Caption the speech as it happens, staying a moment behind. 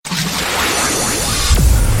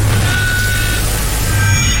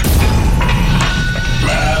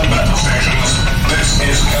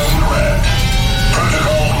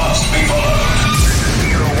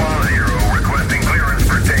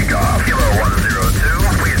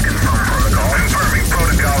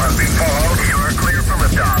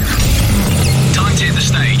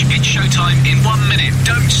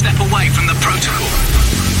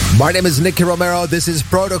My name is Nicky Romero. This is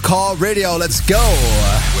Protocol Radio. Let's go.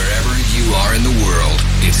 Wherever you are in the world,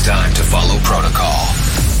 it's time to follow protocol.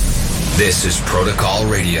 This is Protocol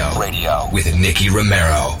Radio with Nicky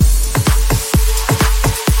Romero.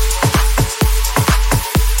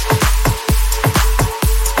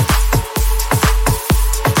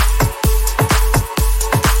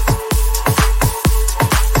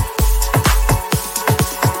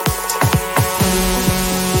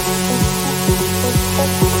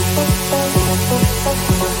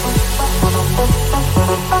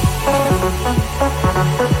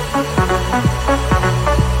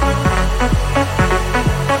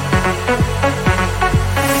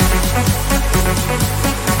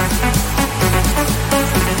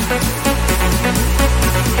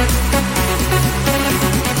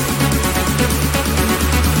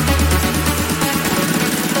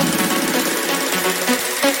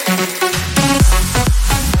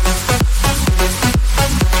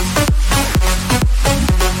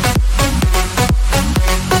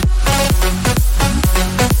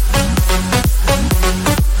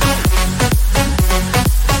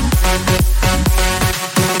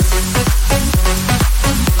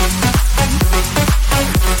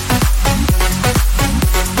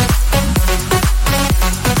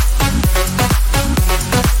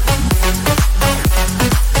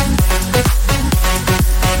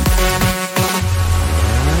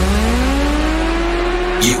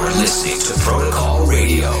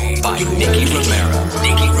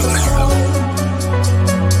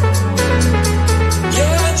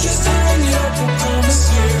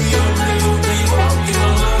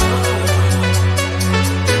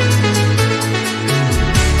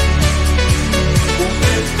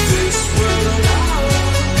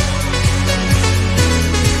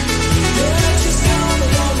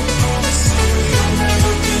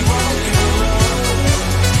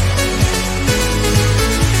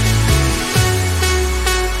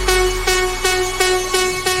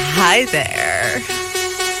 Hi there.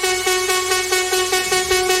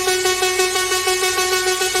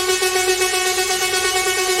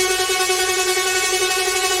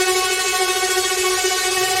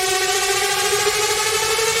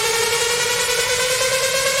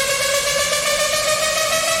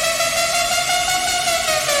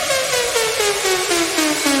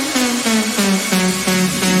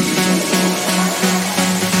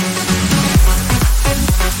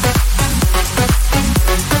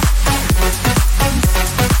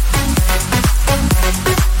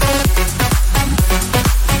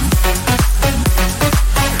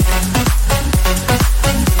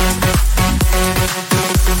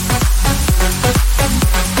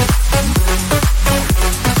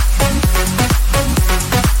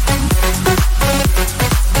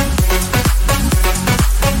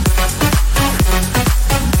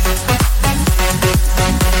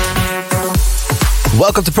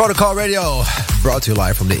 Welcome to Protocol Radio, brought to you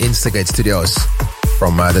live from the Instigate Studios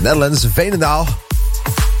from the Netherlands, Veenendaal,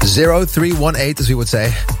 0318, as we would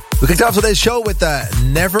say. We kicked off today's show with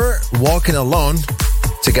Never Walking Alone,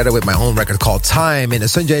 together with my own record called Time in a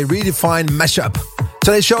Sanjay Redefined mashup.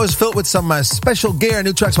 Today's show is filled with some special gear,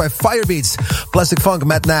 new tracks by Firebeats, Plastic Funk,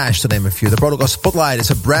 Matt Nash, to name a few. The Protocol Spotlight is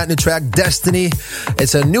a brand new track, Destiny.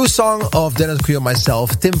 It's a new song of Dennis Creel and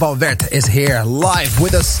myself. Tim van Wert is here live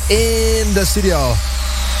with us in the studio.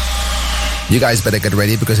 You guys better get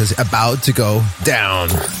ready because it's about to go down.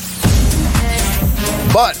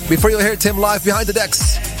 But before you hear Tim live behind the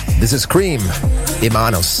decks, this is Cream,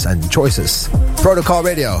 Imanos and Choices. Protocol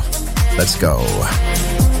Radio. Let's go.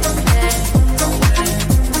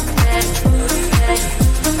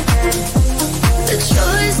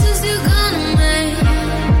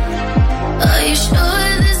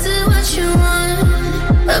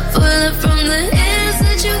 Pull it from the hands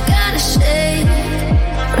that you gotta shake.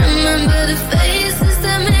 Remember the faces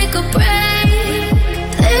that make or break.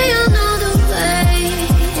 They all know the way,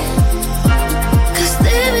 'cause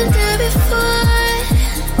they've been there before.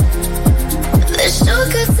 There's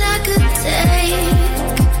shortcuts I could take.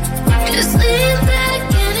 Just lean back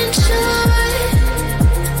and enjoy.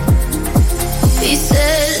 He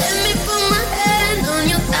said, let me put my hand on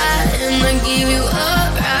your thigh and I give you a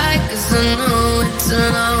ride, 'cause I know it's a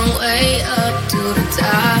long way up to the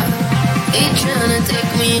top. Ain't tryna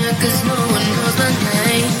take me out 'cause no one knows my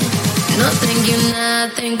name. No thank you now, I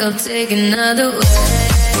think I'll take another way.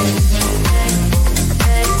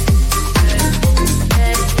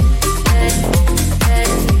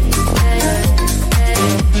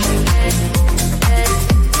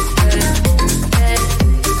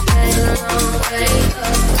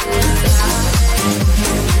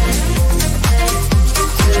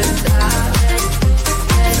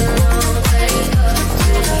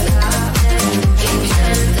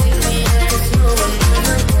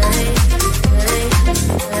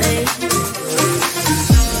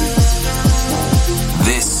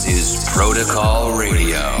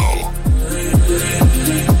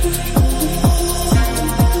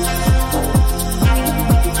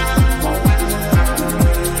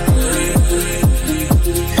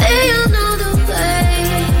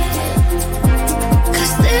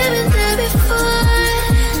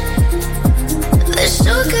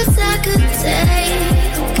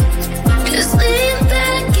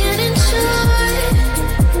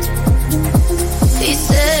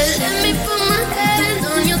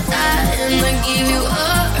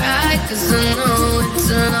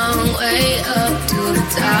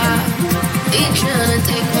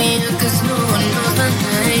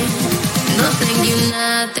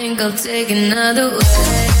 think I'll take another way.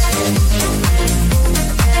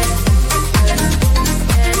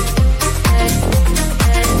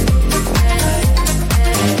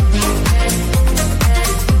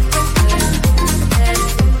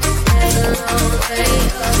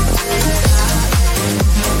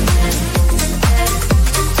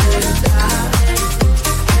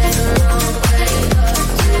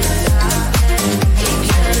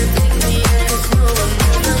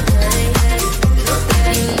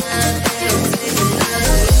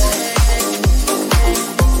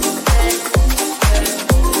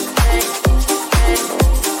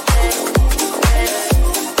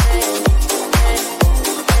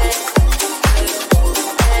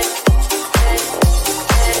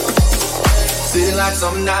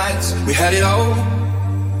 Some nights we had it all,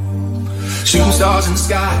 shooting stars in the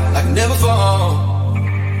sky like never fall.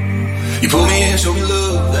 You pulled me in, showed me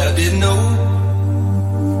love that I didn't know.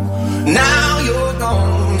 Now you're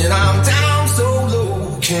gone and I'm down so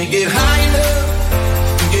low. Can't get high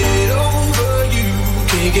enough to get over you.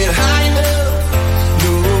 Can't get high enough,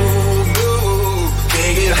 no, no.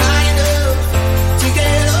 Can't get high enough to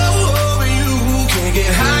get over you. Can't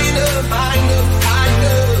get high enough, high enough, high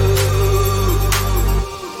enough.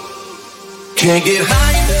 Can't get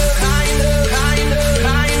high enough, high enough, high enough,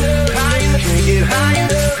 high enough, high enough. Can't get high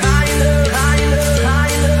enough, high enough, high enough,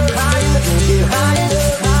 high enough, high enough. Can't get high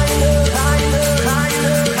enough, high enough, high enough, high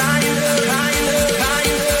enough, high enough, high enough, high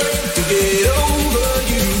enough to get over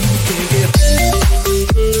you. Can't get.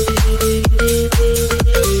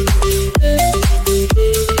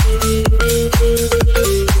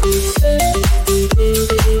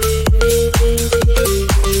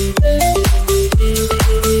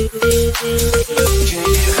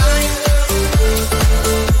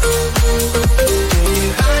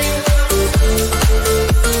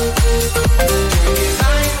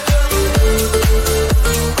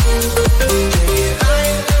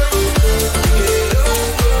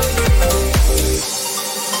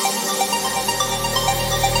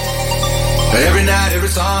 Every night, every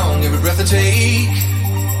song, every breath I take,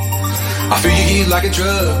 I feel your heat like a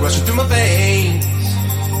drug rushing through my veins.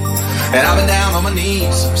 And I've been down on my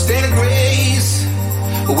knees, standing grace.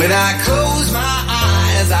 But when I close my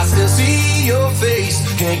eyes, I still see your face.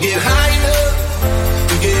 Can't get high enough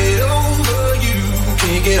to get over you.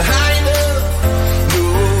 Can't get high enough, no,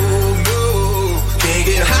 no. Can't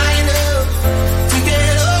get high enough to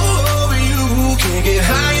get over you. Can't get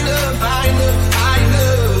high enough, high enough, high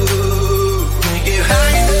enough. Can't get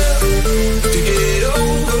high enough to get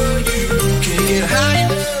over you. Can't get high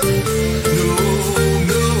enough, no,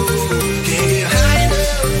 no. Can't get high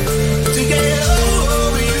enough to get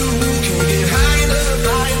over you. Can't get high enough,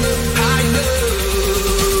 high enough, high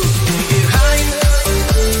enough. Can't get high enough.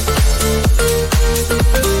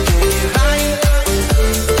 Can't get high enough. Can't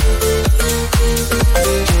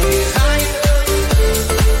get high enough. Can't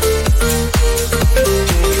get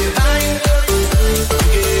high enough to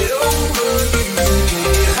get over you.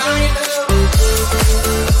 Can't get high enough.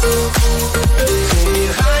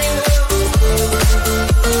 Can't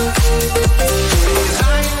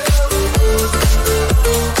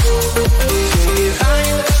get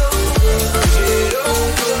high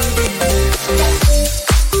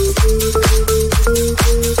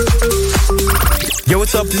enough. Yo,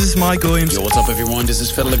 what's up? This is Mike Williams. Yo, what's up, everyone? This is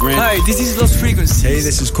Fedor Legrand. Hi, this is Lost Frequencies. Hey,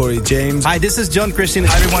 this is Corey James. Hi, this is John Christian.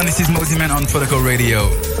 Hi, everyone. This is Mosey Man on Protocol Radio.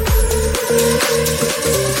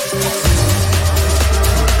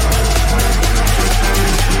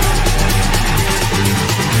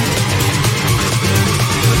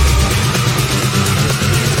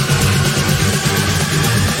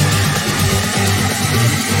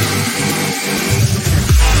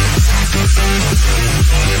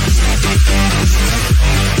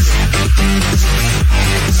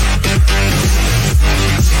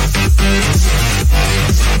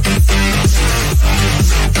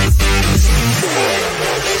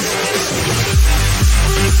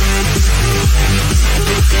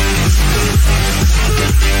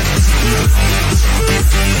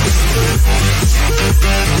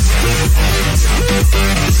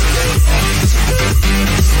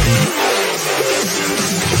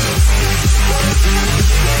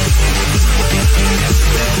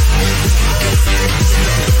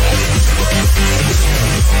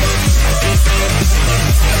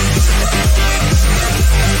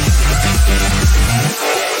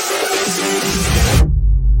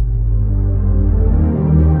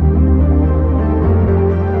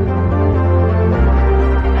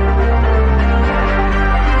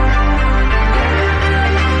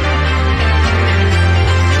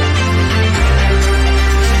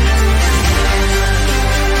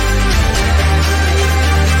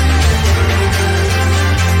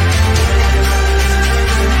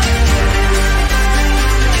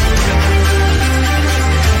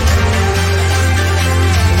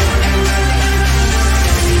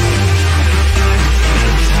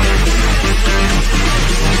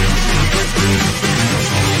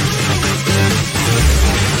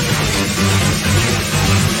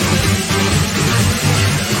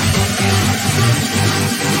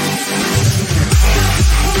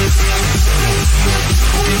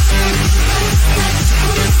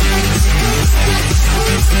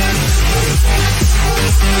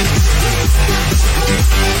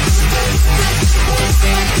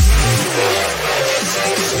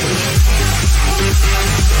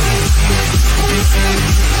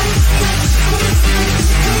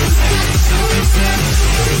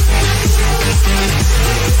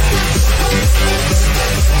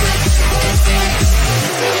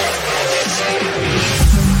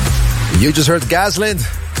 You just heard Gasland,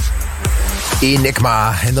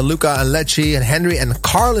 Enigma, and the Luca and Lecce and Henry and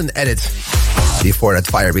Carlin edit. Before that,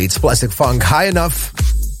 Firebeats, Plastic Funk, High Enough,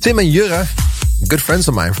 Tim and Jure, good friends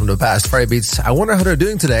of mine from the past. Firebeats, I wonder how they're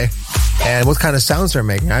doing today and what kind of sounds they're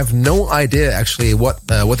making. I have no idea actually what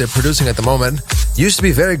they're producing at the moment. Used to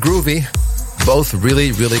be very groovy. Both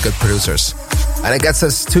really, really good producers. And it gets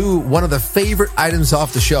us to one of the favorite items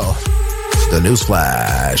off the show, the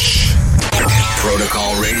Newsflash.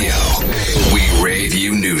 Protocol Radio. We rave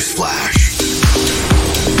you Newsflash.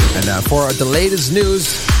 And for the latest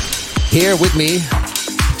news, here with me,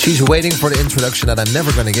 she's waiting for the introduction that I'm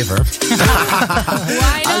never going to give her.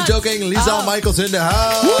 Why not? I'm joking. Lisa Michaels in the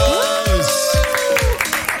house.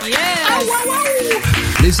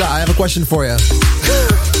 Yes. Lisa, I have a question for you.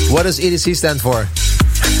 What does EDC stand for?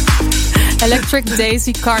 Electric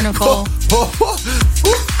Daisy Carnival.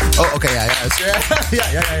 Oh, okay,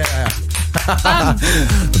 yeah.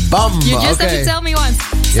 Bum. You just have to tell me once.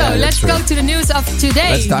 So let's go to the news of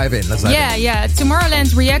today. Let's dive in. Yeah.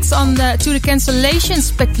 Tomorrowland reacts to the cancellation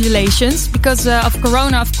speculations because of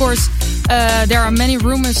Corona. Of course, there are many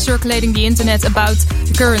rumors circulating the internet about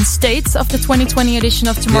the current state of the 2020 edition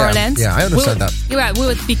of Tomorrowland. Yeah, I understand that. Yeah, will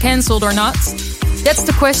it be cancelled or not? That's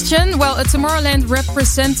the question. Well, a Tomorrowland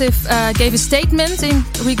representative gave a statement in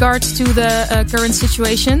regards to the current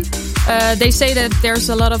situation. They say that there's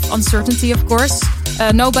a lot of uncertainty, of course.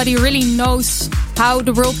 Nobody really knows how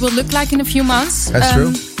the world will look like in a few months. That's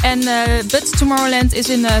true. But Tomorrowland is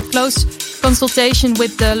in a close consultation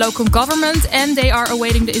with the local government, and they are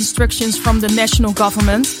awaiting the instructions from the national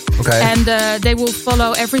government. Okay. And they will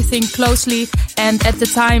follow everything closely, and at the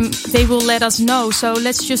time they will let us know. So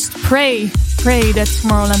let's just pray that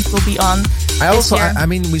Tomorrowland will be on. I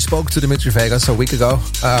mean, we spoke to Dimitri Vegas a week ago,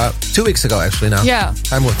 2 weeks ago actually now. Yeah.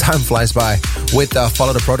 Time flies by with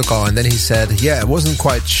Follow the Protocol, and then he said, it wasn't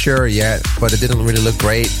quite sure yet, but it didn't really look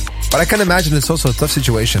great. But I can imagine it's also a tough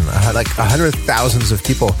situation. Like 100,000s of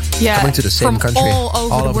people coming to the same from country,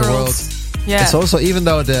 all over the world. Yeah. It's also, even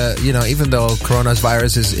though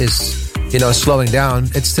coronavirus is slowing down,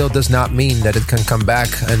 it still does not mean that it can come back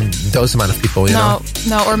and those amount of people, No,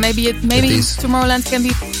 or maybe Tomorrowland can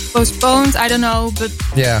be postponed. I don't know, but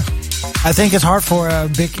yeah. I think it's hard for a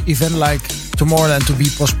big event like Tomorrowland to be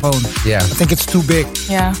postponed. Yeah. I think it's too big.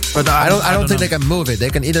 Yeah. But I don't think they can move it. They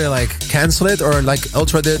can either cancel it or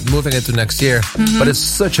Ultra did, moving it to next year. Mm-hmm. But it's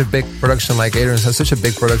such a big production, like Adrian said, such a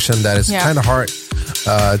big production that it's kind of hard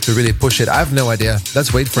to really push it. I have no idea.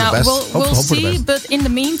 Let's wait for the best. We'll see. But in the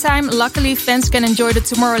meantime, luckily fans can enjoy the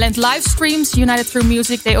Tomorrowland live streams united through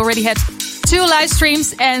music. They already had 2 live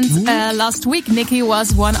streams, and last week Nicky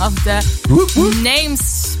was one of the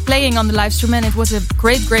names playing on the live stream, and it was a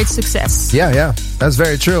great success. Yeah, that's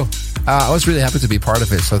very true. I was really happy to be part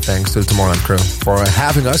of it, so thanks to the Tomorrowland crew for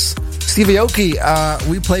having us. Stevie Aoki,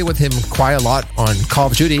 we play with him quite a lot on Call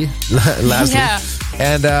of Duty last week.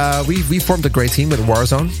 And we formed a great team with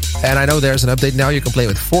Warzone. And I know there's an update now. You can play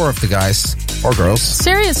with 4 of the guys or girls.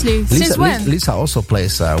 Seriously? Since when? Lisa also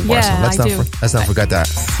plays Warzone. Yeah, Let's not forget that.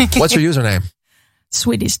 What's your username?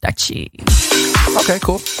 Swedish Dutchie. Okay,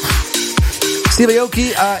 cool. Stevie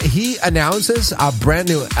Aoki, he announces a brand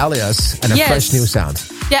new alias and a fresh new sound.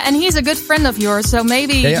 Yeah, and he's a good friend of yours, so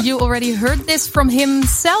maybe you already heard this from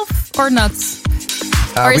himself or not?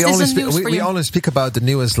 Or is this news for you? We only speak about the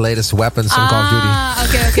newest, latest weapons on Call of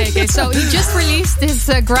Duty. Okay. So he just released his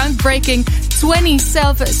groundbreaking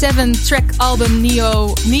 27-track album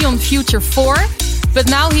Neon Future 4. But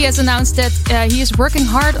now he has announced that he is working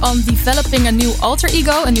hard on developing a new alter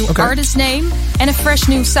ego, a new artist name, and a fresh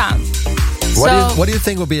new sound. What do you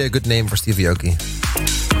think would be a good name for Stevie Aoki?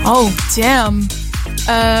 Oh, damn.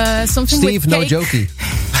 Something Steve with No cake. Jokey.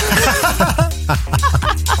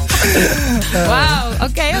 Wow.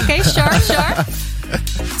 Okay. Sure.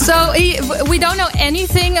 So we don't know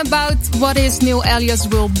anything about what his new alias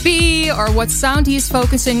will be or what sound he's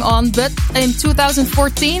focusing on. But in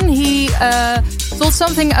 2014, he told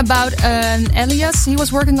something about an alias he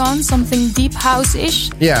was working on, something deep house-ish.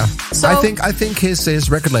 Yeah. So, I think his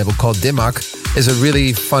record label called Dimmak is a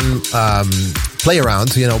really fun play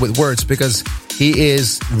around, with words, because he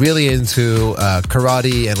is really into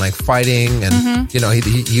karate and fighting, and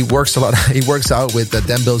he works a lot. He works out with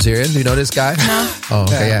Dan Bilzerian. Do you know this guy? No. Oh,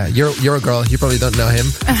 okay, yeah. You're a girl. You probably don't know him,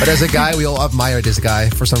 but as a guy, we all admire this guy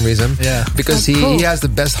for some reason. Yeah, because he has the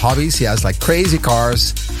best hobbies. He has crazy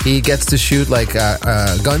cars. He gets to shoot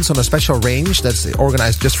guns on a special range that's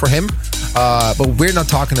organized just for him. But we're not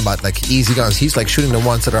talking about easy guns. He's shooting the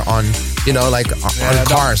ones that are on on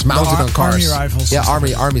cars, mounted on cars. Army rifles. Yeah,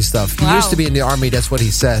 army stuff. He used to be in the army. That's what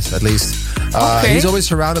he says, at least. He's always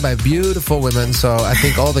surrounded by beautiful women, so I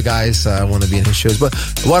think all the guys want to be in his shoes. But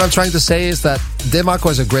what I'm trying to say is that Demarco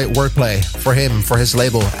is a great wordplay for him, for his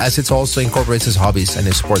label, as it also incorporates his hobbies and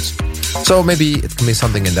his sports. So maybe it can be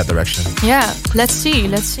something in that direction. Yeah, let's see.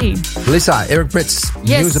 Lisa, Eric Prydz,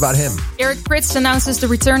 news about him. Eric Prydz announces the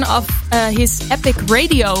return of his Epic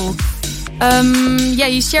Radio.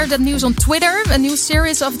 He shared that news on Twitter. A new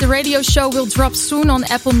series of the radio show will drop soon on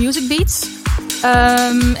Apple Music Beats.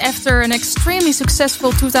 After an extremely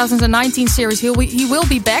successful 2019 series, he will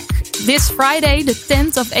be back this Friday, the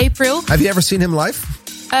 10th of April. Have you ever seen him live?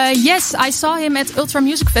 Yes, I saw him at Ultra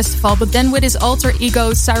Music Festival, but then with his alter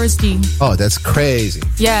ego, Cyrus D. Oh, that's crazy.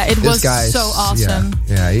 Yeah, it was so awesome.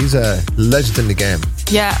 Yeah, he's a legend in the game.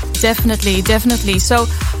 Yeah, definitely. So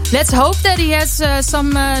let's hope that he has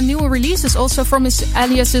some new releases also from his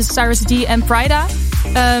aliases Cyrus D and Prida.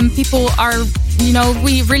 People are,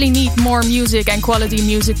 we really need more music and quality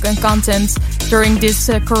music and content during this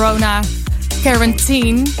Corona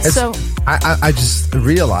quarantine. I just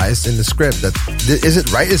realized in the script that, is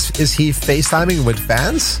it right? Is he FaceTiming with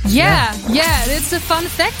fans? Yeah, it's a fun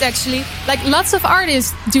fact actually. Like lots of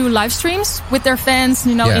artists do live streams with their fans,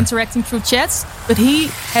 interacting through chats, but he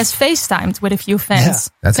has FaceTimed with a few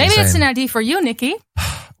fans. Yeah, Maybe insane. it's an idea for you, Nicky.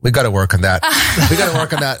 We got to work on that.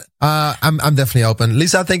 I'm definitely open.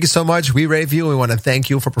 Lisa, thank you so much. We rave you. We want to thank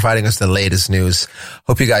you for providing us the latest news.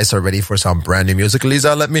 Hope you guys are ready for some brand new music.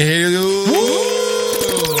 Lisa, let me hear you. Woo!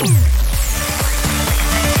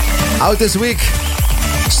 Out this week.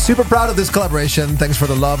 Super proud of this collaboration. Thanks for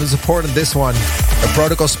the love and support in this one. The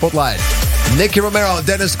Protocol Spotlight. Nicky Romero,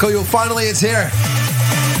 Dennis Koyo. Finally, it's here.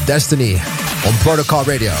 Destiny on Protocol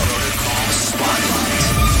Radio.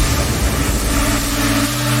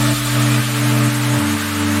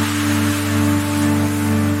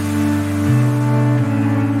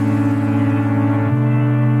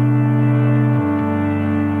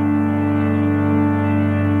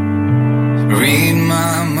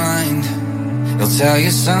 Tell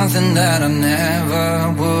you something that I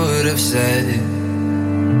never would have said.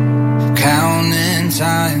 Counting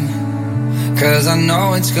time, 'cause I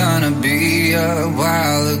know it's gonna be a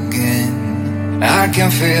while again. I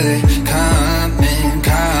can feel it coming.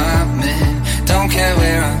 Don't care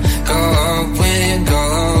where I'm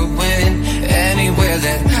going. Anywhere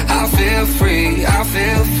that I feel free.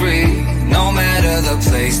 No matter the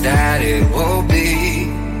place that it will be.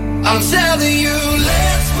 I'm telling you,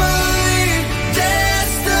 let's believe.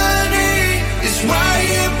 Destiny is right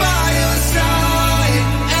here by your side,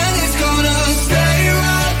 and it's gonna stay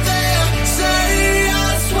right there. Say I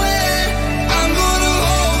swear, I'm gonna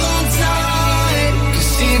hold on tight.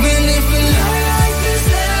 'Cause even if a night like this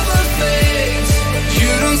never fades,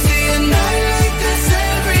 you don't see a night like this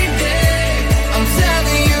every day. I'm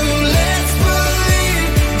telling you, let's believe.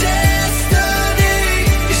 Destiny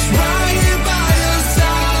is right here by your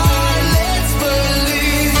side. Let's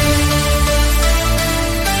believe.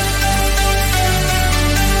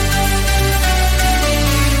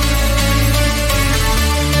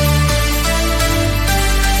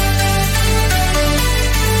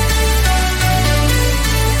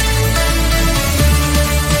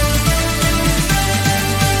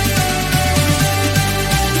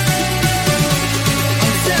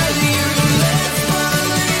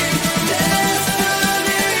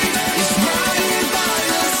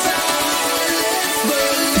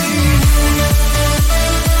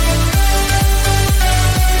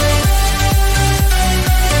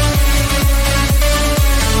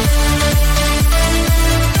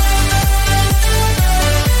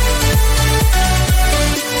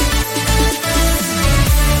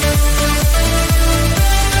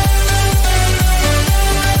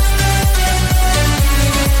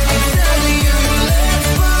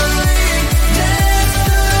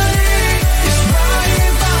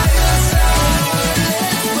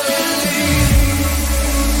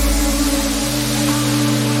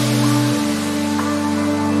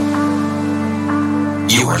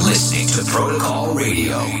 You are listening to Protocol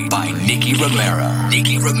Radio by Nicky Romero.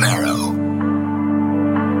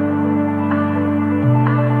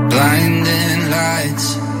 Blinding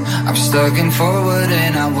lights, I'm stuck in forward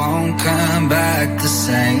and I won't come back the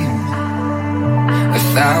same.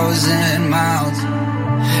 1,000 miles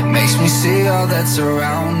makes me see all that's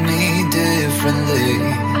around me differently.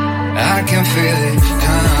 I can feel it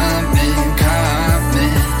coming.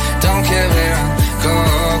 Don't care where I'm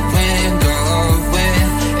going.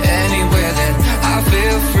 Anywhere that I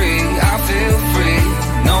feel free.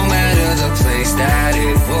 No matter the place that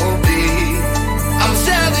it will be. I'm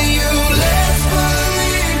telling you, let's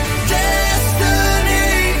believe. Destiny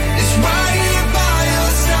is right here by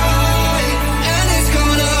your side,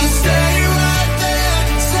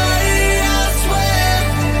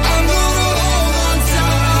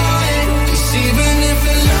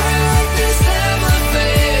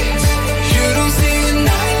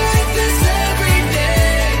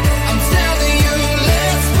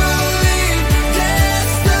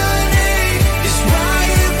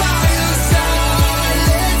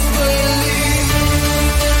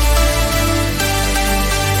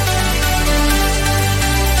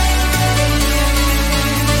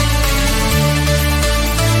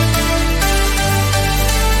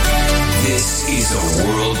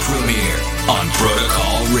 on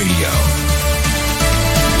Protocol Radio.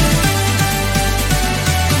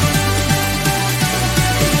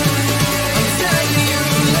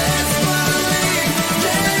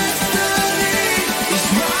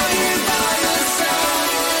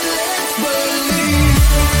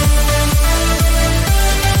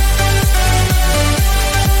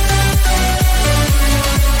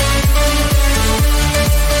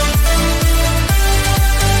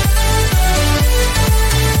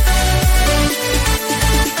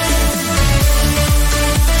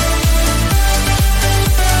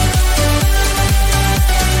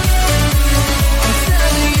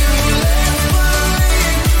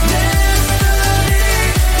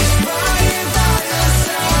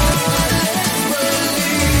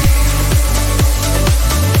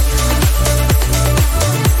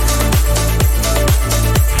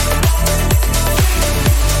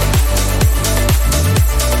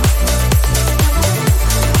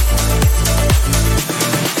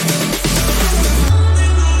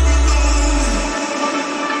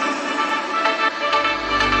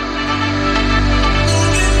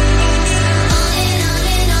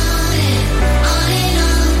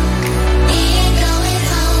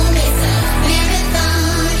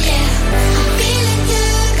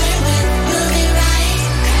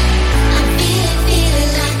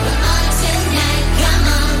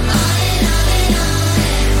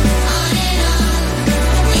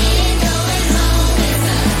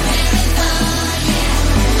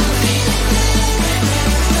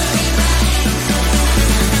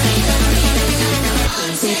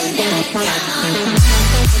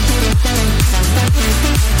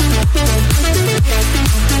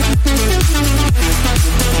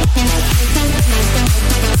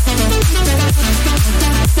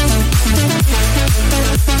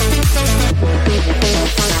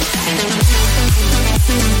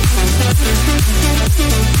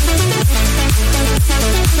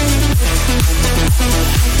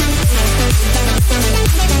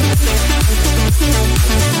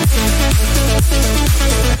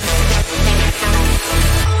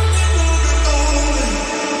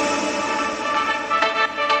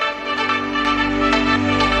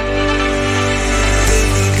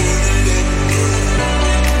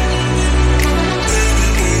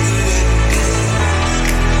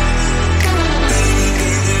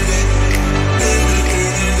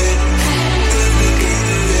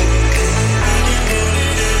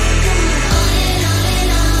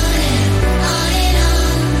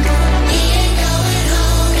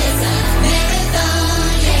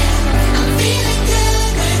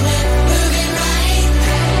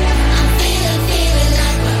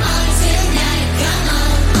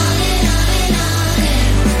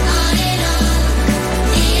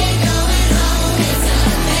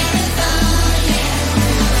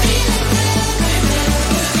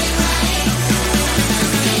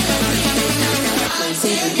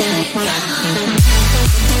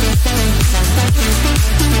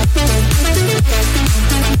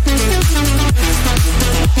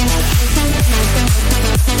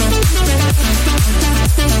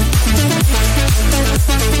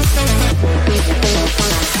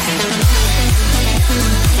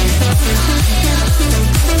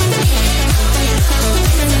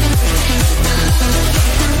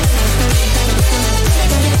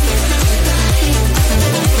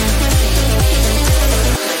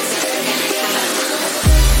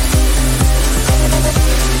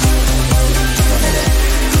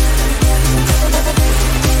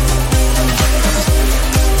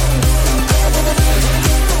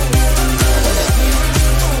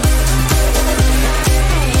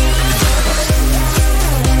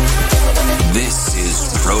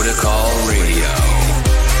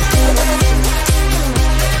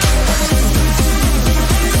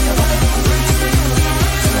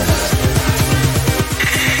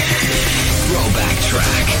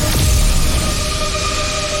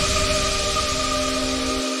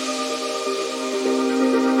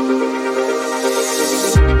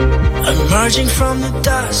 Emerging from the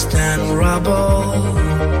dust and rubble,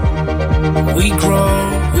 we grow,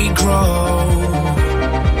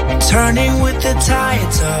 turning with the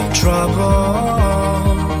tides of trouble.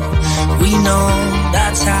 We know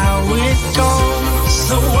that's how it goes.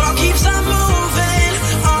 The world keeps on moving,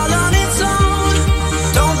 all on its own.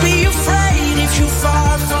 Don't be afraid if you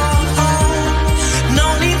fall from home. No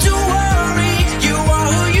need to worry, you are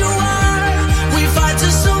who you are. We fight to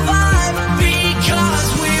survive because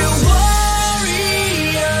we're warriors.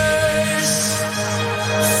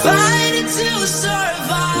 Fighting to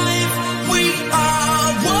survive, we are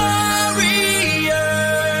warriors.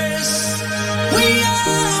 We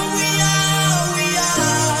are warriors.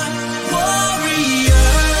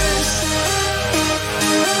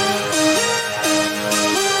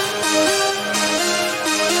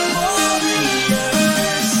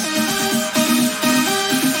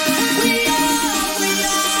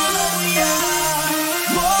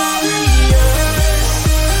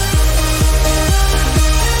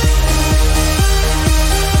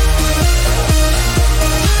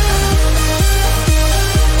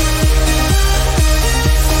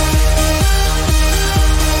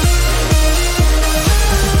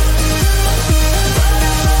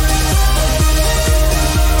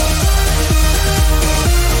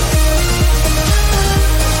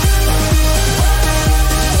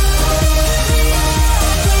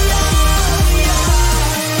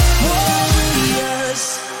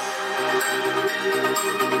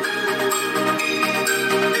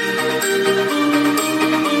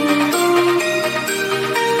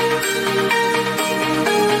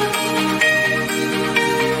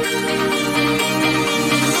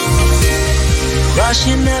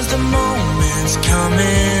 Watching as the moment's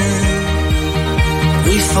coming.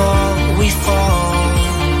 We fall.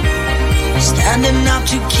 Standing up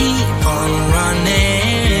to keep on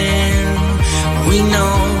running. We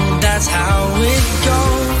know that's how it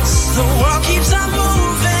goes. The world keeps on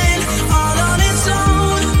moving, all on its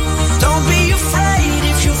own. Don't be afraid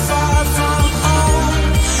if you're far from home.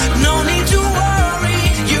 No need to worry,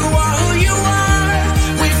 you are who you are.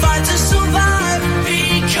 We fight to survive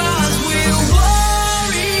because we're warriors.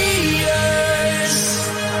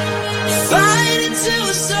 Fighting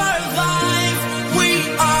to survive, we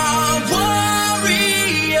are warriors.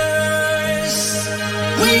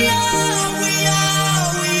 We are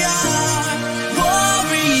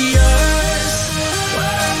warriors.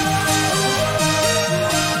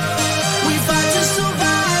 We fight to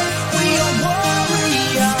survive, we are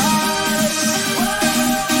warriors. We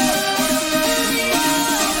are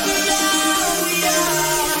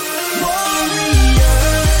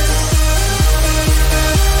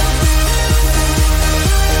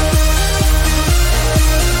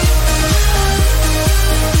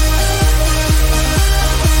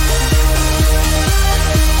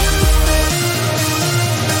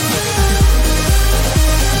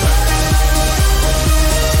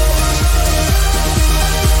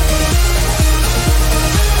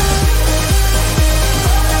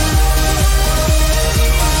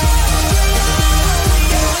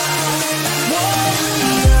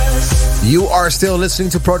You are still listening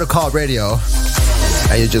to Protocol Radio,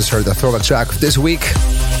 and you just heard the throwback track of this week.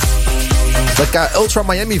 That got Ultra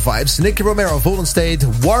Miami vibes. Nicky Romero, Golden State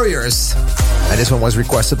Warriors. And this one was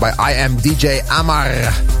requested by I Am DJ Amar,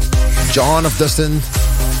 John of Dustin,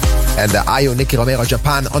 and Ayu Nicky Romero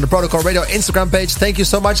Japan on the Protocol Radio Instagram page. Thank you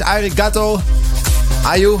so much. Arigato.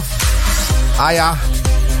 Ayu, Aya.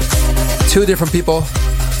 Two different people,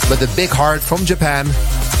 but a big heart from Japan.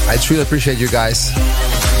 I truly appreciate you guys.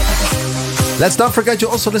 Let's not forget you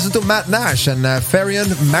also listen to Matt Nash and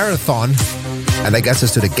Farian Marathon. And that gets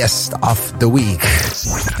us to the guest of the week.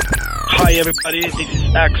 Hi everybody, this is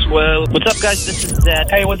Axwell. What's up guys, this is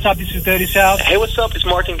Zed. Hey, what's up, this is Dirty South. Hey, what's up, it's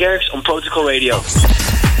Martin Garrix on Protocol Radio.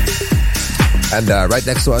 And right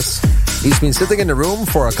next to us, he's been sitting in the room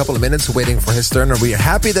for a couple of minutes waiting for his turn, and we are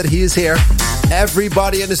happy that he is here.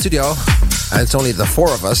 Everybody in the studio. And it's only the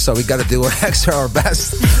four of us, so we got to do our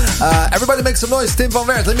best. Everybody make some noise. Tim van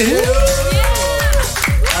Werd, let me hear you.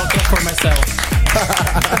 I'll clap for myself.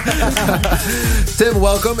 Tim,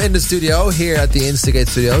 welcome in the studio here at the Instigate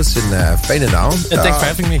Studios in Veenendaal. Thanks for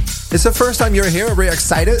having me. It's the first time you're here. We're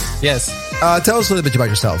excited. Yes. Tell us a little bit about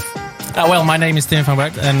yourself. Well, my name is Tim van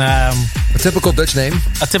Werd, and a typical Dutch name.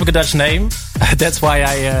 A typical Dutch name. That's why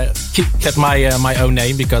I kept my own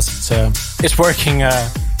name, because it's working.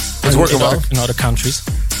 It's working well in other countries.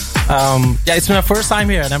 It's my first time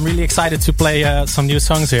here, and I'm really excited to play some new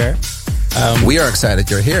songs here. We are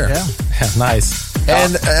excited you're here. Yeah, nice.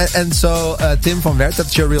 And so Tim van Werd,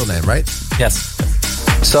 that's your real name, right? Yes.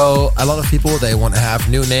 So a lot of people, they want to have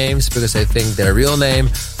new names because they think their real name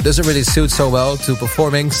doesn't really suit so well to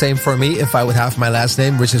performing. Same for me if I would have my last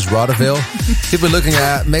name, which is Rodeville. People looking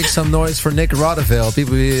at, make some noise for Nick Rodeville.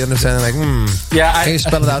 People be understanding like, can you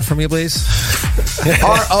spell it out for me, please?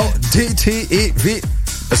 Rodtev.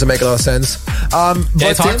 Doesn't make a lot of sense.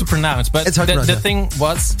 It's hard to pronounce, but the thing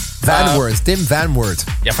was... Van Wert, Tim Van Wert.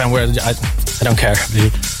 Yeah, Van Wert, I don't care.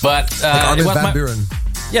 But like Armin van Buren.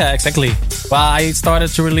 Yeah, exactly. Well, I started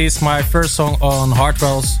to release my first song on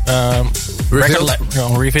Hardwell's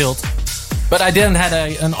Revealed. But I didn't have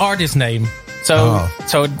an artist name. So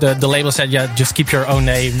the label said, just keep your own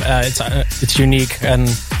name. It's unique. And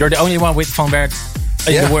you're the only one with Van Werd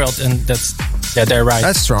in the world. And they're right.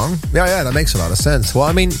 That's strong. Yeah, that makes a lot of sense. Well,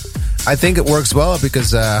 I mean, I think it works well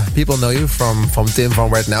because people know you from Tim van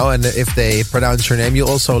Werd now, and if they pronounce your name, you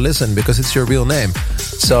also listen because it's your real name.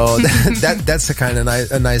 So that's a kind of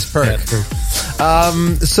a nice perk. Yeah.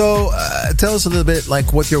 So tell us a little bit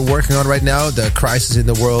like what you're working on right now. The crisis in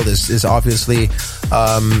the world is obviously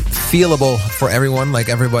feelable for everyone. Like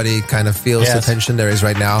everybody kind of feels the tension there is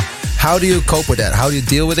right now. How do you cope with that? How do you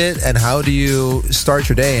deal with it? And how do you start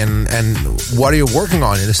your day? And what are you working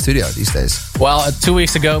on in the studio these days? Well, 2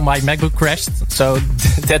 weeks ago, my MacBook crashed. So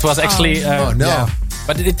that was actually... no. Yeah.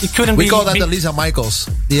 But it couldn't be... We call that the Lisa Michaels.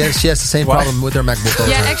 She has the same problem with her MacBook also.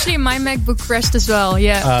 Yeah, actually my MacBook crashed as well.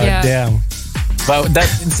 Yeah. Damn. Well,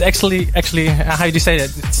 it's actually, how do you say that?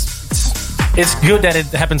 It's good that it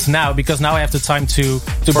happens now, because now I have the time to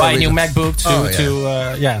buy a new MacBook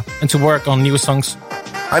and to work on new songs.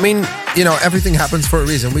 I mean, everything happens for a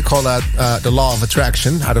reason. We call that the law of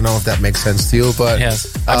attraction. I don't know if that makes sense to you, but yes,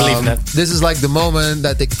 I believe in that. This is like the moment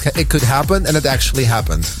that it could happen, and it actually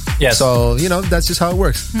happened. Yes. So, that's just how it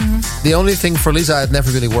works. Mm-hmm. The only thing for Lisa, it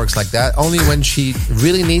never really works like that. Only when she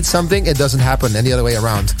really needs something, it doesn't happen, and the other way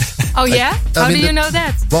around. Oh, yeah? How do you know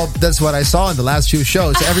that? Well, that's what I saw in the last few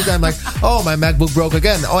shows. Every time, like, oh, my MacBook broke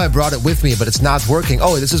again. Oh, I brought it with me, but it's not working.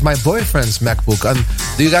 Oh, this is my boyfriend's MacBook.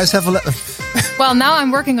 Do you guys have Well, now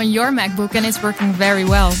I'm working on your MacBook, and it's working very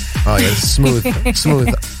well. Oh, yeah, smooth.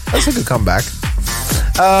 That's a good comeback.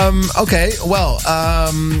 Okay, well,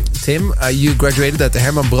 Tim, you graduated at the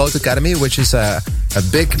Herman Brood Academy, which is a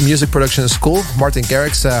big music production school. Martin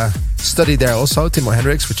Garrix studied there also. Timo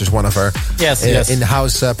Hendricks, which is one of our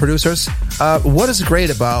in-house producers. What is great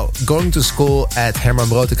about going to school at Herman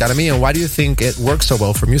Brood Academy, and why do you think it works so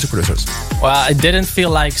well for music producers? Well, it didn't feel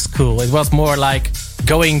like school. It was more like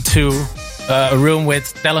going to a room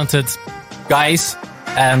with talented guys.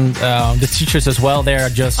 And the teachers as well, they are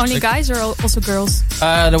just... Only guys or also girls?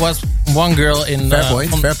 There was one girl in...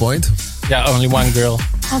 Fair point. Yeah, only one girl.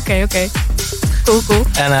 Okay. Cool.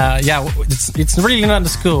 And it's really not a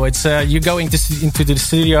school. It's you go into the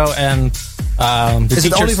studio and the Is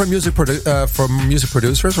teachers... it only for music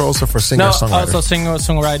producers or also for singers-songwriters? No, also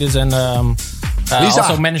singer-songwriters and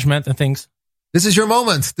also management and things. This is your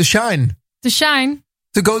moment to shine. To shine?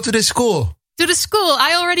 To go to this school. To the school.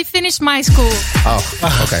 I already finished my school. Oh,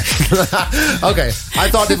 okay. Okay. I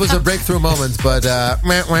thought it was a breakthrough moment, but But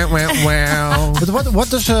what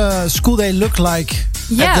does a school day look like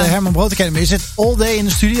at the Herman Brood Academy? Is it all day in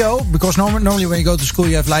the studio? Because normally when you go to school,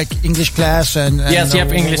 you have like English class and yes, you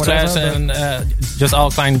have English class and just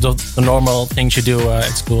all kinds of the normal things you do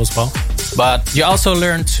at school as well. But you also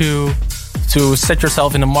learn to set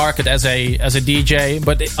yourself in the market as a DJ,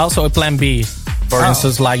 but also a plan B. For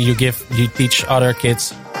instance, like you teach other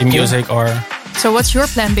kids in music or... So what's your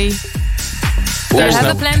plan B? Do you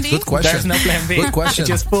have a plan B? Good question. There's no plan B. Good question.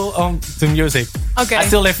 Just full on to music. Okay. I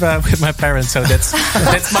still live with my parents, so that's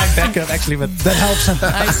my backup actually. But that helps.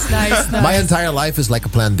 Nice. My entire life is like a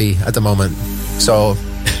plan B at the moment. So,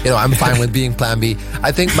 I'm fine with being plan B.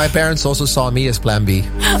 I think my parents also saw me as plan B.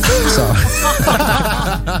 So,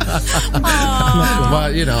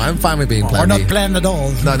 but I'm fine with being plan B. Or not planned at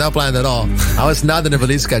all. No, not planned at all. I was not in the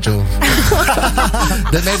release schedule.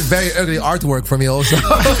 They made very ugly artwork for me also.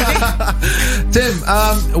 Tim,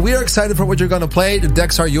 we are excited for what you're going to play. The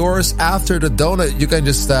decks are yours. After the donut, you can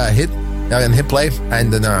just hit play,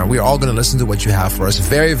 and then we're all going to listen to what you have for us.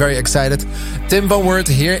 Very, very excited. Tim van Wert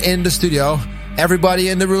here in the studio. Everybody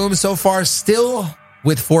in the room so far still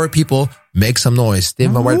with 4 people. Make some noise.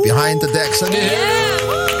 Tim van Wert behind the decks.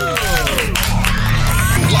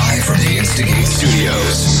 Live from the Instigate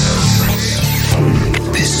Studios.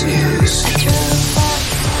 This is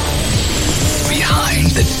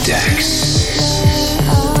Behind the Decks.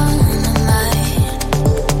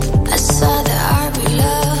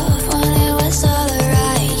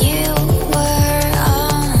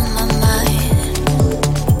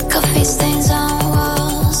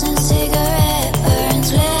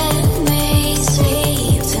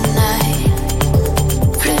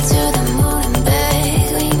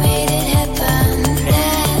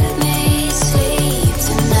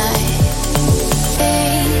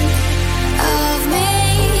 Of me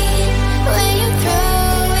when you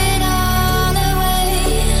throw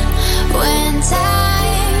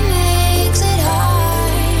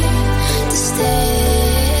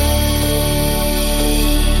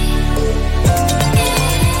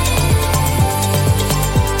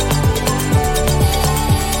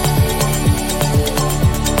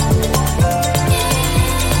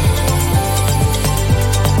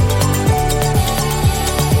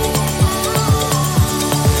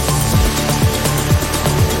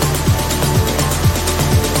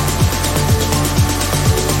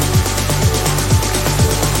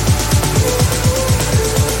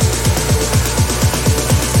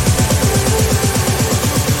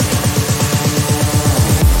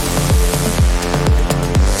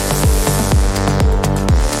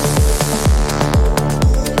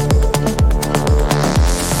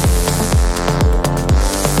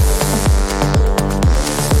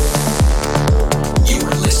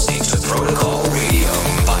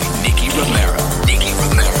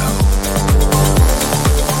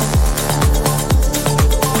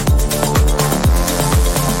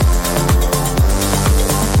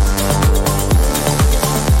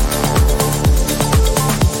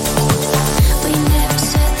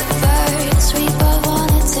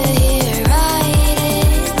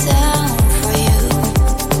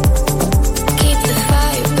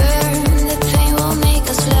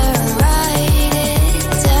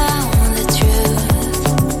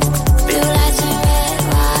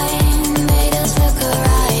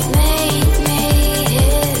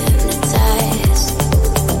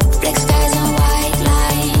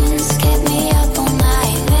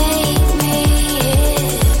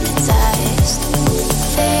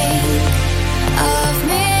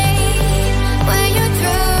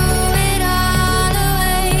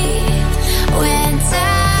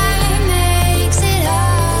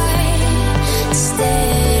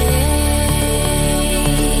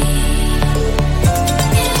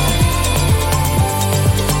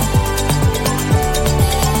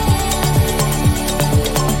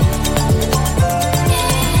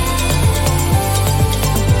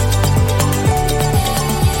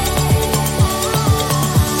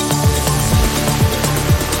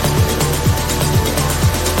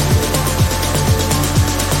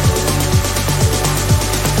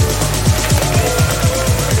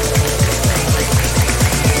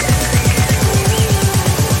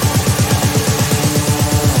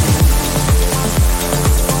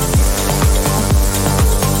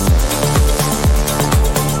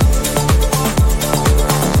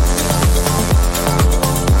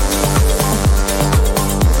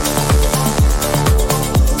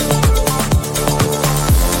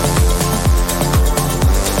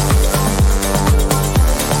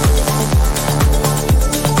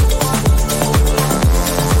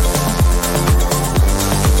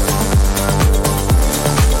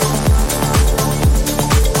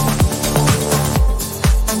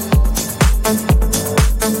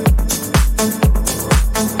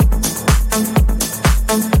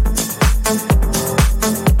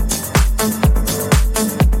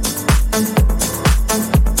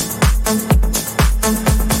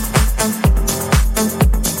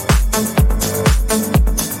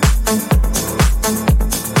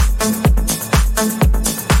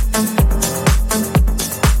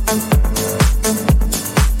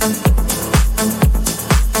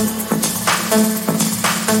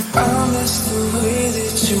miss the way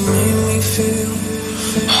that you made me feel.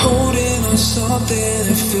 Holding on something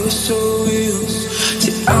that feels so real.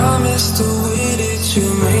 See, I miss the way that you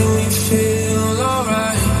made me feel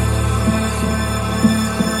alright.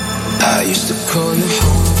 I used to call you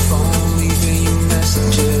home the phone, leaving you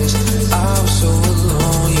messages. I was so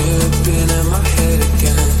alone, you've been in my head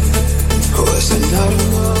again. Was it not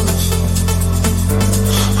enough?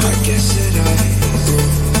 I guess that I did.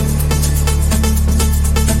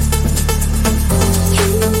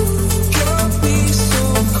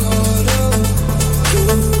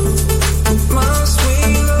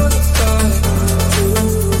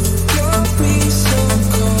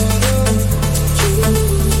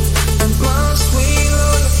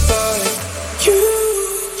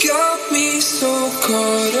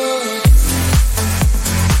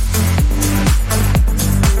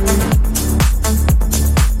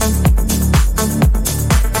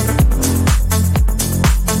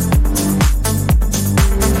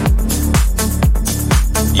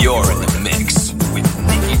 You're in the mix with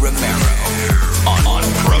Nicky Romero on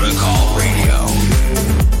Protocol Radio.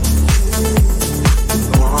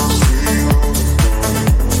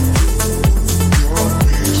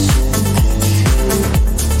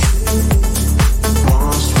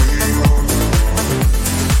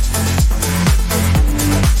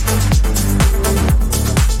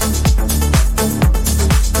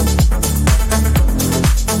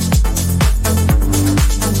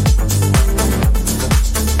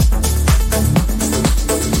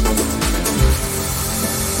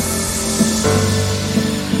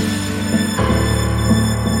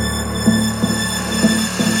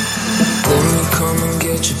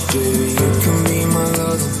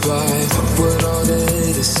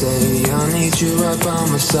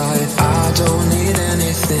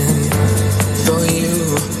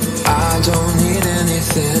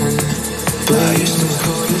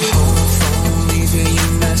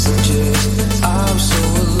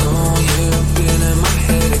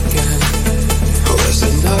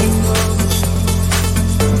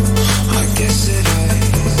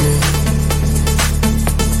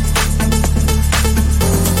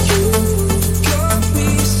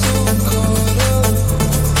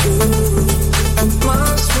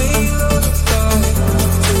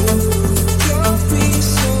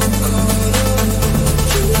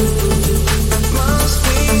 My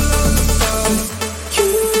sweet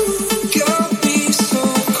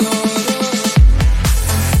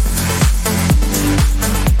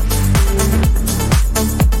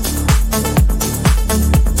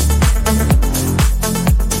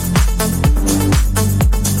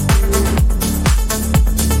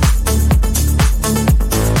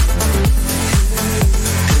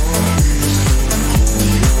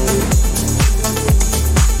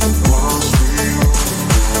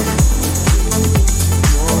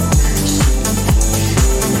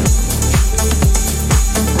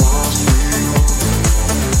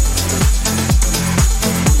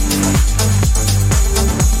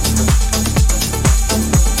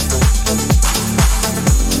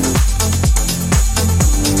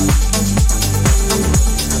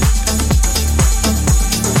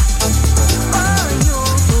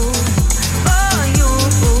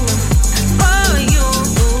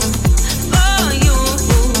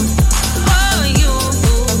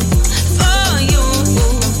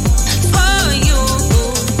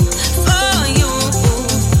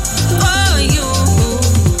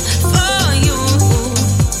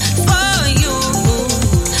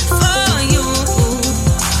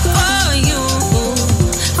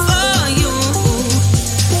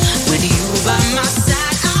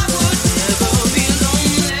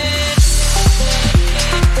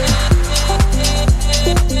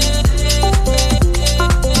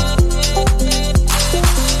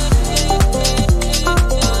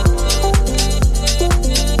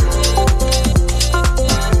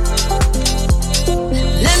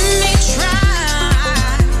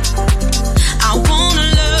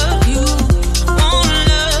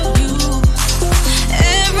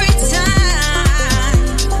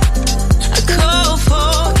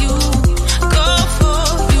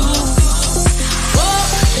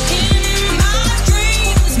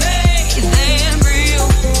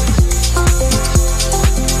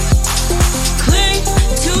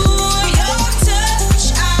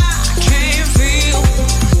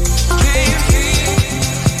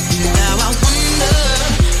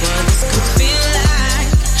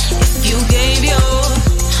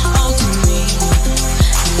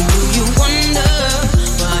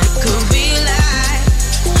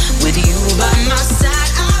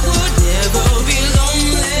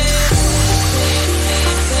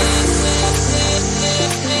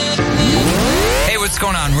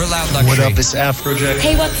This is Afrojack.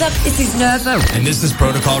 Hey, what's up? This is Nervo. And this is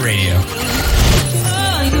Protocol Radio.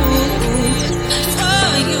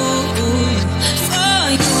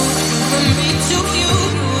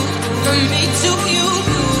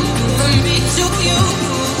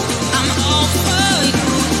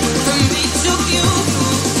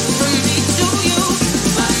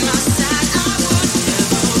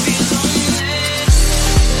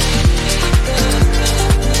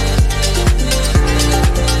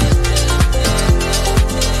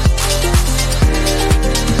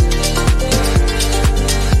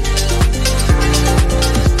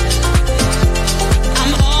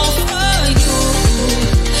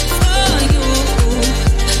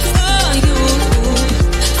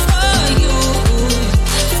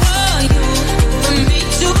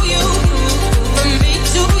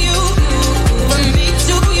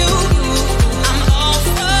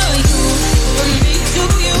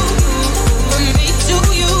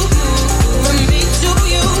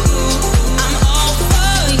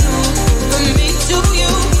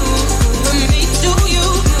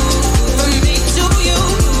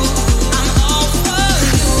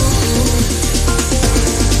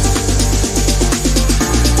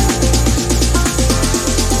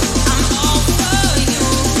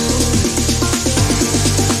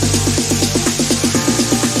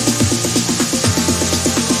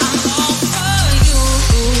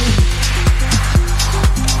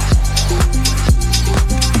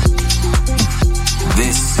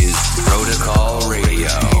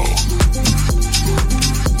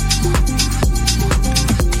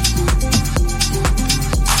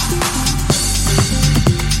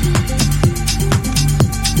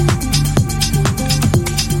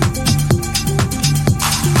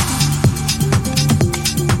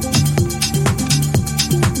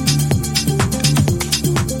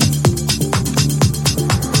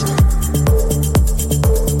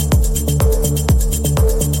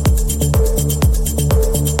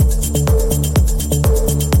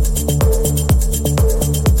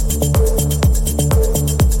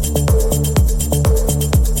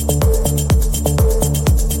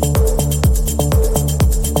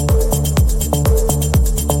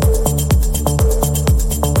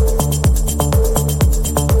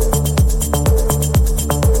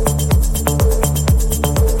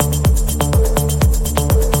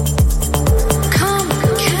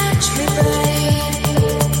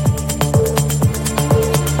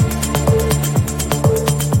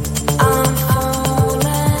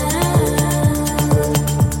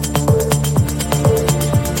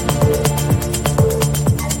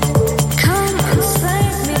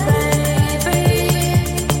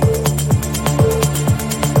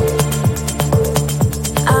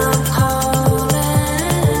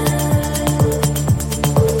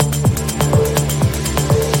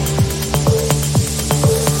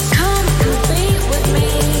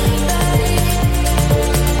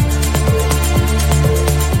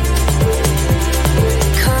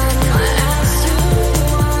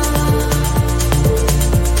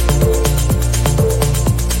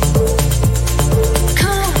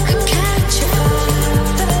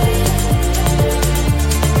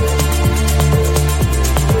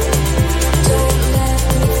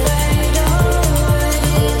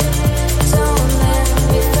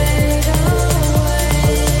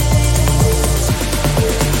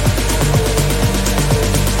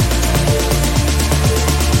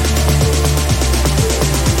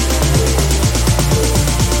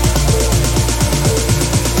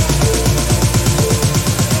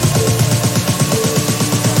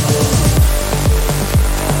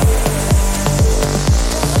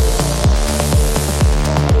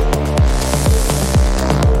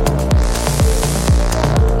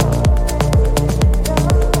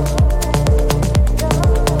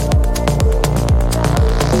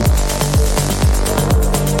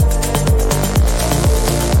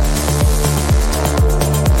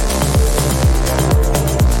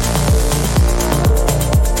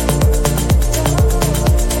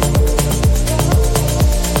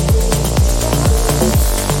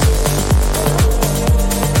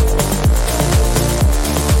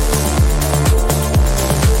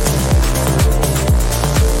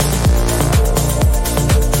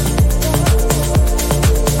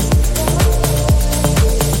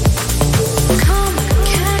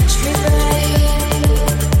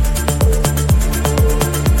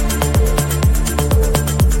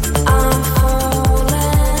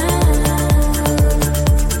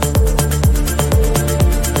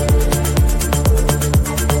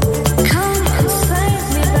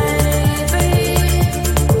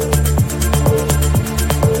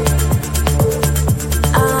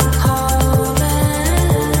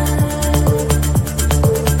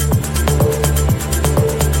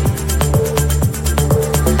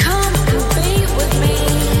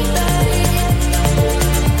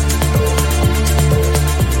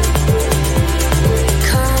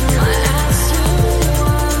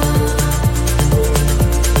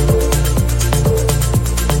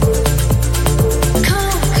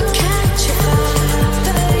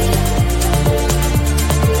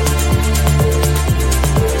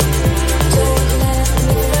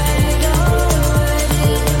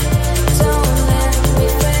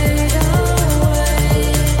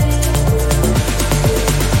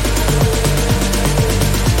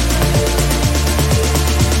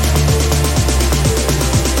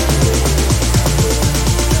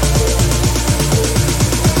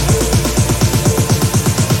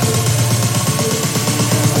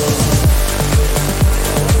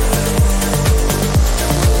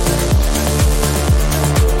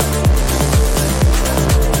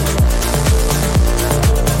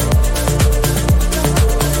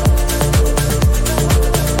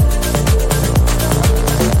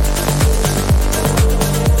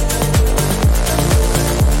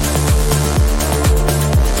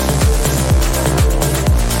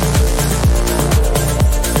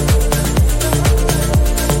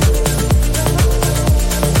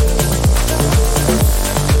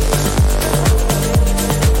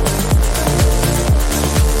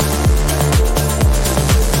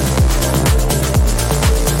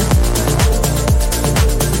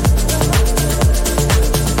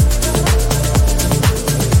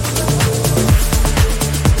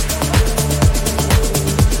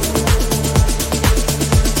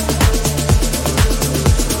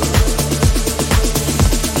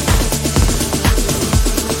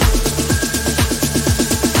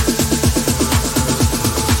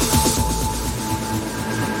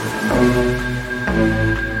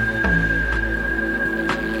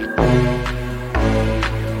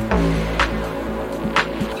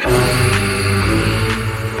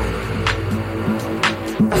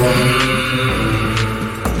 Behind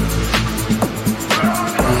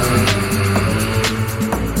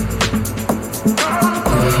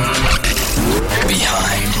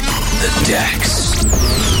the decks.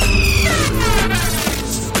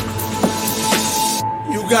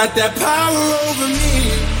 You got that power over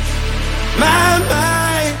me, my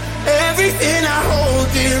mind. Everything I hold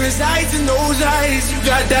dear resides in those eyes. You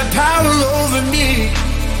got that power over me,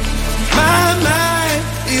 my mind.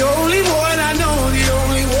 The only one I know, the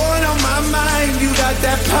only one on my mind. You got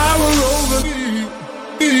that power over me.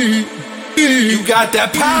 You got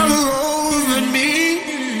that power over me.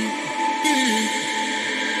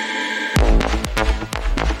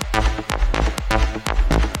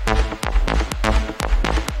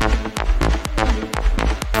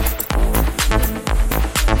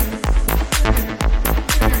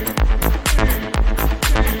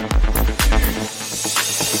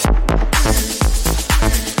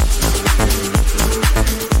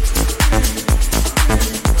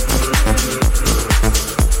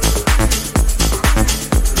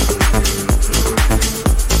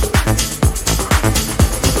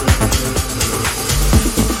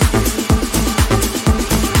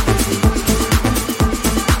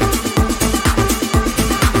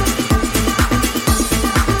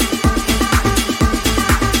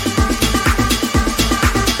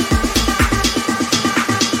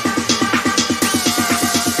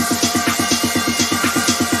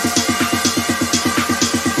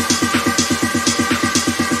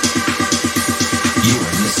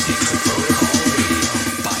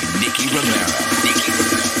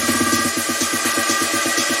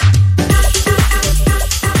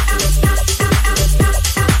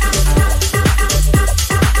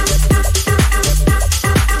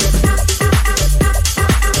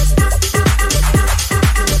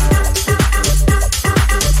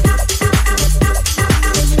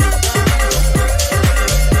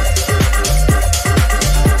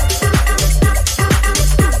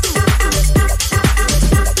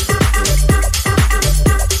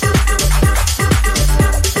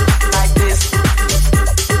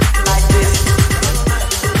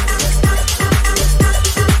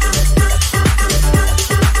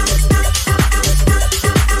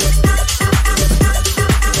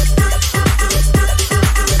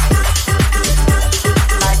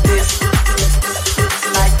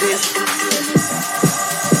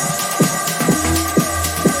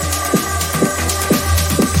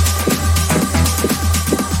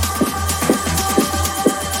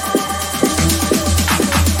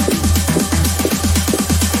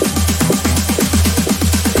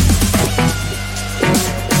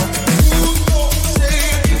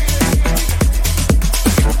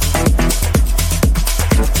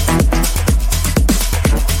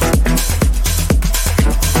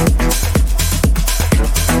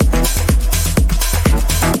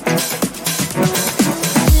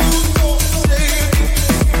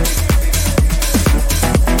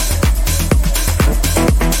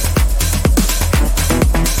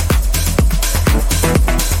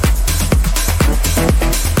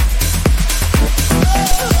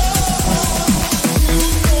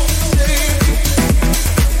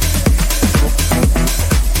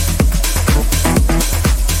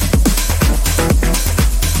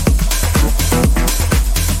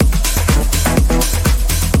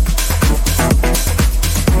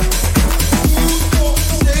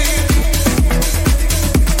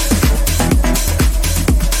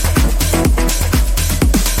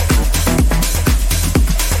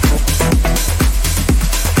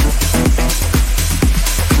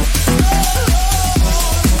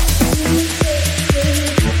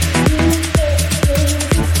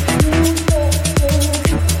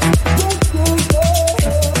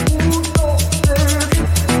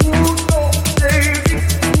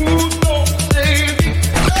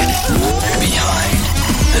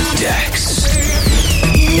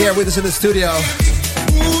 Here with us in the studio,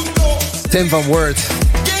 Tim van Wert.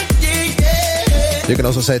 You can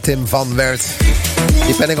also say Tim van Wert,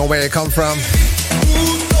 depending on where you come from.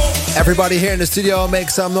 Everybody here in the studio, make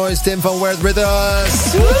some noise. Tim van Wert with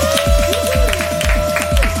us.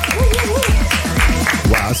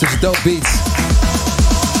 Wow, such a dope beat.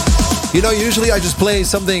 You know, usually I just play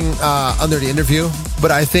something under the interview, but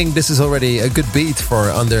I think this is already a good beat for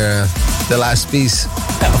under the last piece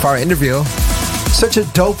of our interview. Such a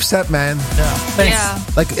dope set, man. Yeah, thanks. Yeah.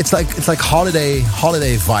 Like it's like holiday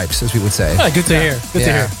vibes, as we would say. Yeah, good to hear. Good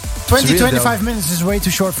to hear. 25 minutes is way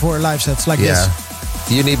too short for live sets like this.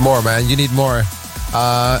 You need more, man. You need more.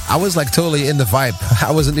 I was like totally in the vibe.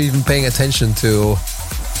 I wasn't even paying attention to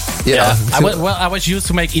Yeah. I was used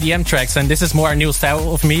to make EDM tracks, and this is more a new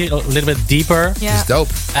style of me, a little bit deeper. Yeah. It's dope.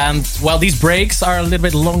 And these breaks are a little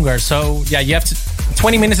bit longer. So yeah, you have to.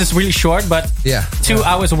 20 minutes is really short, but 2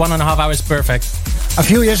 hours, 1.5 hours is perfect. A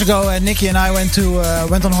few years ago, Nicky and I went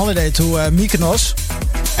on holiday to Mykonos,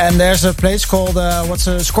 and there's a place called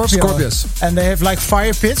Scorpius, and they have like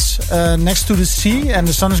fire pits next to the sea, and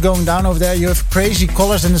the sun is going down over there. You have crazy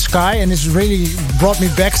colors in the sky, and it's really brought me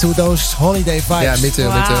back to those holiday vibes. Yeah, me too.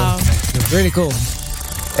 Wow. Me too. Really cool.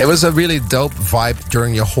 It was a really dope vibe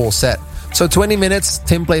during your whole set. So 20 minutes,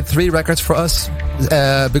 Tim played 3 records for us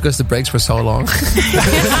because the breaks were so long.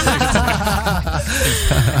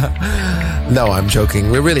 No, I'm joking.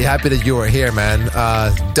 We're really happy that you are here, man.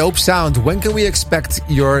 Dope sound. When can we expect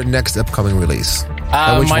your next upcoming release?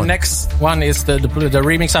 My next one is the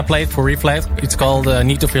remix I played for Reflect. It's called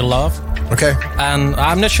Need to Feel Love. Okay. And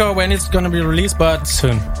I'm not sure when it's going to be released, but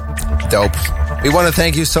soon. Dope. We want to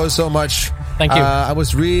thank you so much. Thank you. I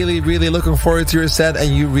was really looking forward to your set,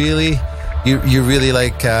 and you really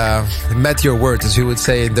like met your words, as you would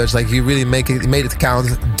say in Dutch. Like, you really made it count.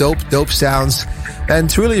 Dope sounds, and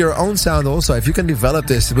truly your own sound also. If you can develop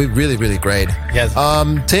this, it'd be really great. Yes.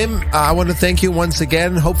 Tim, I want to thank you once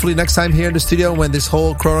again. Hopefully next time here in the studio, when this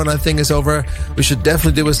whole Corona thing is over, we should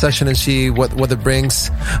definitely do a session and see what it brings.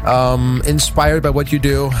 Inspired by what you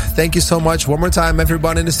do. Thank you so much. One more time,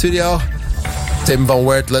 everyone in the studio. Tim van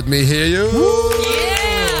Wert, let me hear you.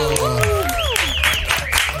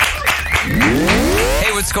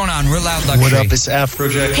 Hey, what's going on? Real Loud Luxury. What up, it's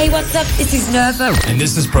Afrojack. Hey, what's up? This is Nervo. And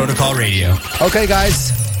this is Protocol Radio. Okay,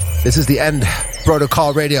 guys, this is the end.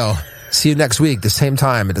 Protocol Radio. See you next week, the same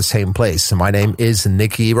time at the same place. My name is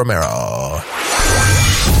Nicky Romero.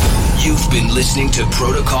 You've been listening to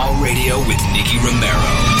Protocol Radio with Nicky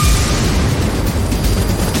Romero.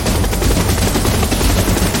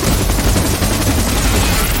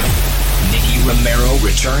 Romero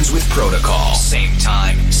returns with Protocol. Same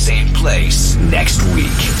time, same place, next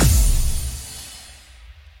week.